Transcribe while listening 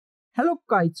Hello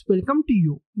guys, welcome to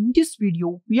you. In this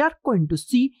video, we are going to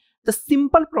see the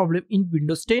simple problem in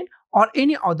Windows 10 or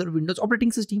any other Windows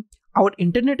operating system. Our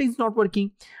internet is not working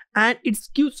and it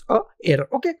gives a error.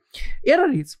 Okay,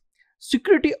 error is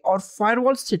security or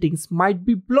firewall settings might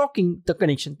be blocking the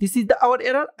connection. This is our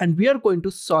error and we are going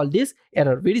to solve this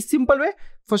error very simple way.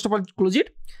 First of all, close it.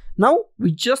 Now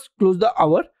we just close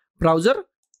our browser.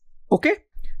 Okay,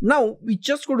 now we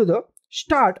just go to the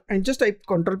start and just type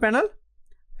control panel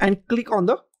and click on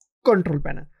the control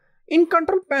panel. In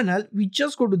control panel, we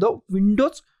just go to the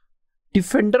Windows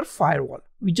Defender Firewall.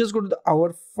 We just go to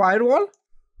our firewall.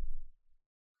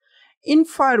 In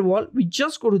firewall, we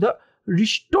just go to the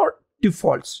restore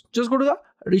defaults. Just go to the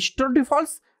restore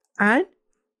defaults and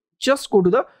just go to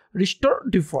the restore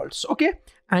defaults. Okay,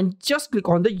 and just click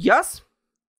on the yes.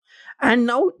 And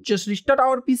now just restart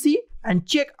our PC and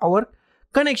check our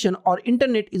connection or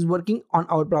internet is working on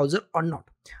our browser or not.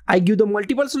 I give the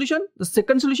multiple solution. The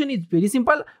second solution is very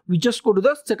simple. We just go to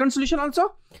the second solution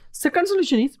also. Second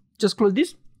solution is just close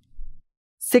this.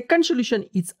 Second solution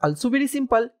is also very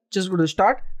simple. Just go to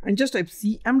start and just type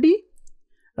cmd.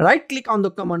 Right click on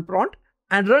the command prompt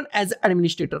and run as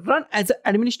administrator. Run as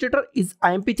administrator is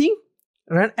IMP thing.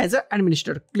 Run as an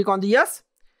administrator. Click on the yes.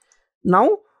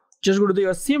 Now just go to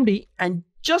your cmd and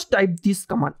just type this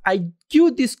command. I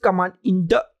give this command in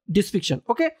the description.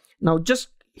 Okay. Now just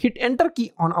hit enter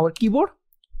key on our keyboard.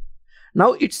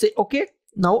 Now it say okay.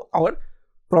 Now our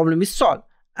problem is solved.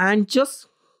 And just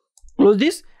close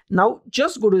this. Now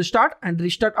just go to the start and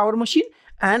restart our machine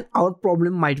and our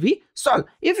problem might be solved.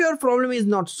 If your problem is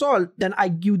not solved, then I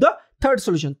give the third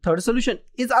solution. Third solution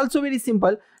is also very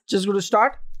simple. Just go to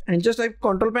start and just type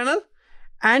control panel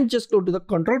and just go to the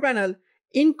control panel.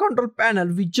 In control panel,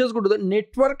 we just go to the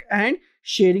network and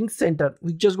sharing center.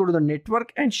 We just go to the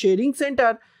network and sharing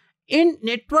center. In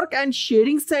network and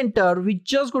sharing center, we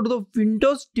just go to the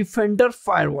Windows Defender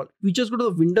Firewall. We just go to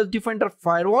the Windows Defender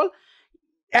Firewall.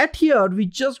 At here, we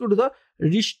just go to the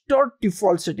restore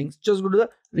default settings. Just go to the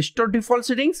restore default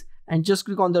settings and just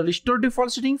click on the restore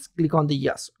default settings. Click on the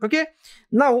yes. Okay.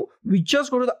 Now we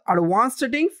just go to the advanced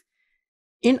settings.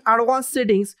 In advanced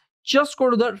settings, just go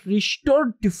to the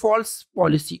restore defaults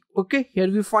policy. Okay,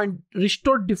 here we find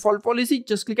restore default policy.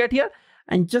 Just click at here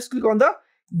and just click on the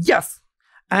yes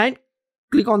and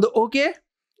click on the OK.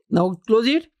 Now close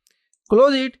it,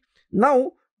 close it.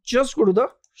 Now just go to the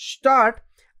start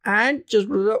and just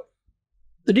go to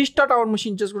the restart our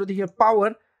machine. Just go to the here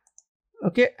power.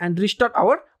 Okay, and restart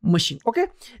our machine. Okay,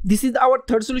 this is our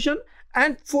third solution.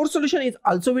 And fourth solution is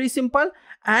also very simple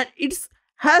and it's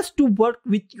has to work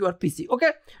with your PC.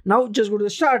 Okay, now just go to the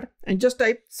start and just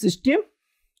type system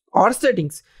or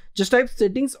settings. Just type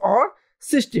settings or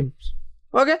systems.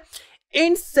 Okay,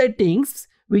 in settings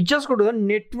we just go to the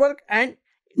network and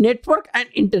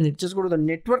internet. Just go to the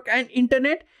network and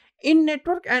internet. In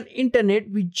network and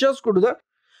internet we just go to the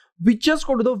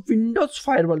Windows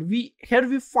Firewall. Here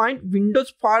we find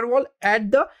Windows Firewall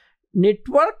at the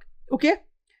network. Okay,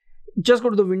 just go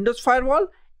to the Windows Firewall.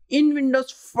 In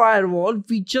Windows Firewall,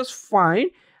 we just find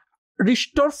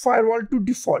restore firewall to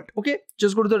default. Okay,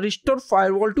 just go to the restore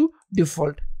firewall to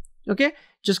default. Okay,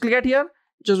 just click at here,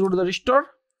 just go to the restore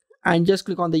and just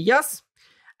click on the yes,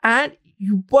 and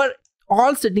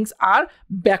all settings are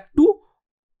back to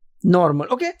normal.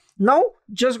 Okay, now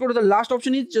just go to the last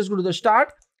option is just go to the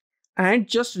start and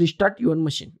just restart your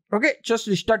machine. Okay, just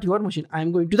restart your machine. I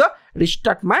am going to the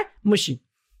restart my machine.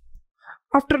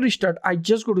 After restart, I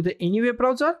just go to the anyway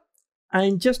browser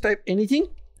and just type anything.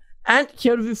 And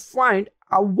here we find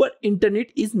our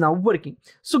internet is now working.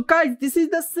 So guys, this is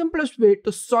the simplest way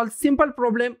to solve simple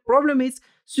problem. Problem is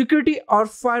security or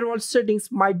firewall settings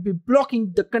might be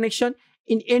blocking the connection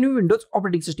in any Windows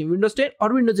operating system, Windows 10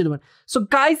 or Windows 11. So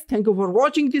guys, thank you for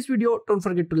watching this video. Don't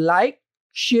forget to like,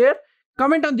 share,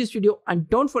 comment on this video and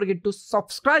don't forget to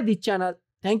subscribe this channel.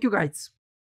 Thank you guys.